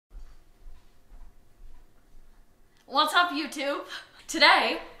What's up, YouTube?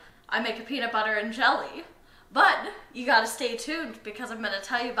 Today, I make a peanut butter and jelly, but you gotta stay tuned because I'm gonna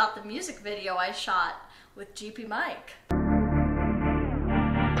tell you about the music video I shot with Jeepy Mike.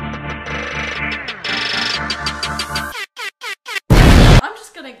 I'm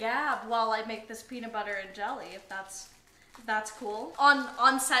just gonna gab while I make this peanut butter and jelly, if that's cool.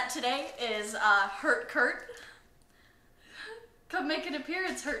 On set today is Hurt Kurt. Come make an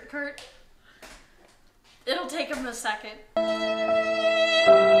appearance, Hurt Kurt. It'll take him a second.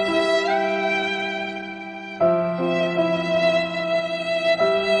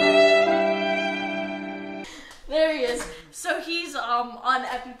 There he is. So he's on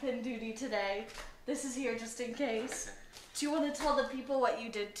EpiPen duty today. This is here just in case. Do you want to tell the people what you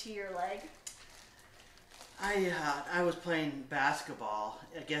did to your leg? I was playing basketball.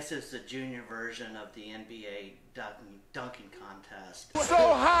 I guess it's the junior version of the NBA dunking contest. So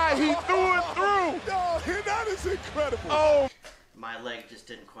high, he threw it through! Oh, that is incredible! Oh! My leg just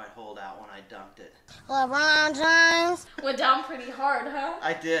didn't quite hold out when I dunked it. LeBron James Went down pretty hard, huh?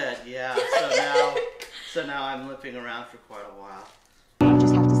 I did, yeah. So now I'm limping around for quite a while. You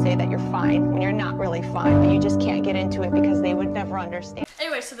just have to say that you're fine when you're not really fine, but you just can't get into it because they would never understand.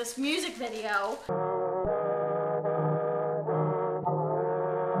 Anyway, so this music video.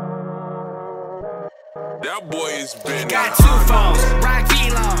 That boy has been got two phones,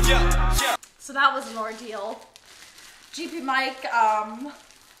 Rocky long. Yeah. So that was an ordeal. Jeepy Mike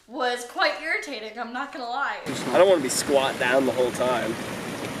was quite irritating, I'm not gonna lie. I don't want to be squat down the whole time.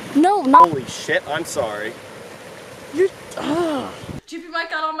 No, not. Holy shit, I'm sorry. Jeepy Mike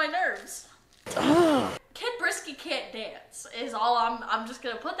got on my nerves. Kid Brisky can't dance, is all I'm just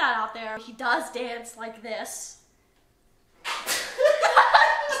gonna put that out there. He does dance like this.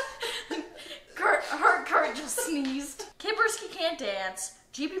 Kurt just sneezed. Kid Brisky can't dance.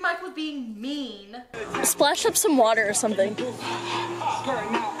 Jeepy Mike was being mean. Splash up some water or something. Fuck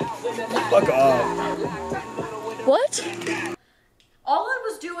off. What? All I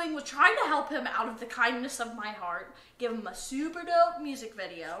was doing was trying to help him out of the kindness of my heart, give him a super dope music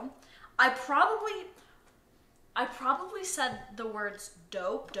video. I probably said the words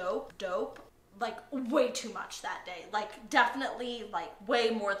dope, like way too much that day. Like definitely like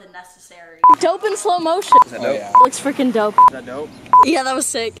way more than necessary. Dope in slow motion. Is that dope? Yeah. Looks freaking dope. Is that dope? Yeah, that was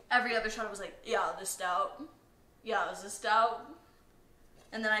sick. Every other shot I was like, yeah, this dope. Yeah, is this dope?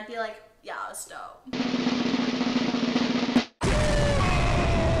 And then I'd be like, yeah, it's dope.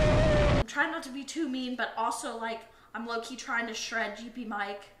 I'm trying not to be too mean, but also like I'm low-key trying to shred Jeepy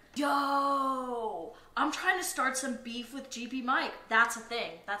Mike. Yo, I'm trying to start some beef with Jeepy Mike. That's a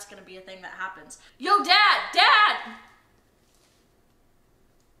thing. That's gonna be a thing that happens. Yo, Dad,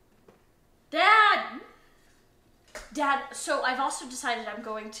 so I've also decided I'm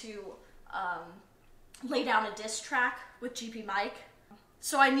going to lay down a diss track with Jeepy Mike.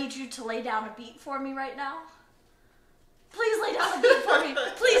 So I need you to lay down a beat for me right now. Please lay down a beat for me.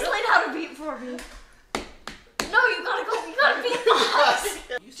 Please lay down a beat for me. No, you gotta beat us.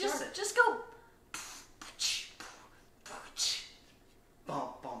 Just go.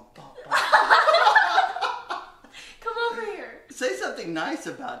 Bump, bump, bump, bump. Come over here. Say something nice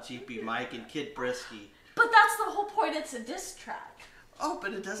about Jeepy Mike and Kid Brisky. But that's the whole point, it's a diss track. Oh,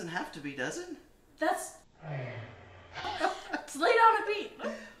 but it doesn't have to be, does it? That's... Let's lay down a beat.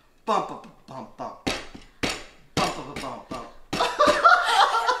 Bump, bump, bump, bump. Bump, bump, bump, bump.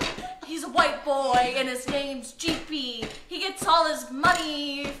 He's a white boy and his name's Jeepy. He gets all his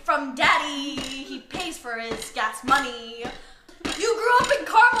money from daddy. He pays for his gas money. You grew up in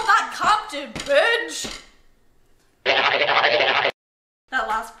Carmel, not Compton, bitch. That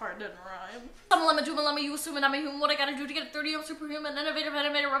last part didn't rhyme. I'm a lemon, you assuming I'm a human. What I gotta do to get a 30 I'm superhuman, innovative,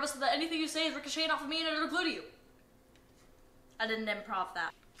 animated, rubber, so that anything you say is ricocheting off of me and it'll glue to you. I didn't improv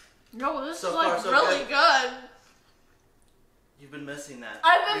that. No, this is like really good. You've been missing that.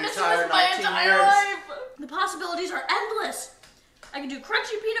 I've been missing this my entire life. years. The possibilities are endless. I can do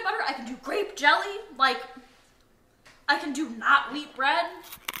crunchy peanut butter. I can do grape jelly. Like, I can do not wheat bread.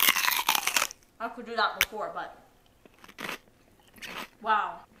 I could do that before, but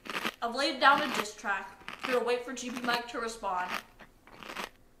wow. I've laid down a diss track. Gonna wait for Jeepy Mike to respond.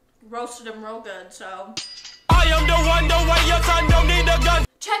 Roasted him real good, so. I am the one, the way your son don't need a gun.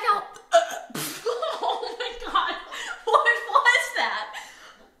 Check out. Oh my god. What was that?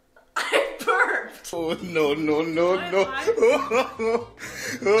 I burped. Oh, no. So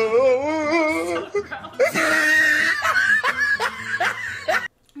gross.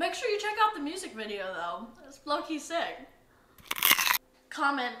 Make sure you check out the music video though. It's low-key sick.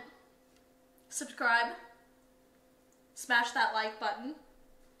 Comment, subscribe, smash that like button,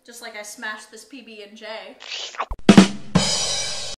 just like I smashed this PB&J.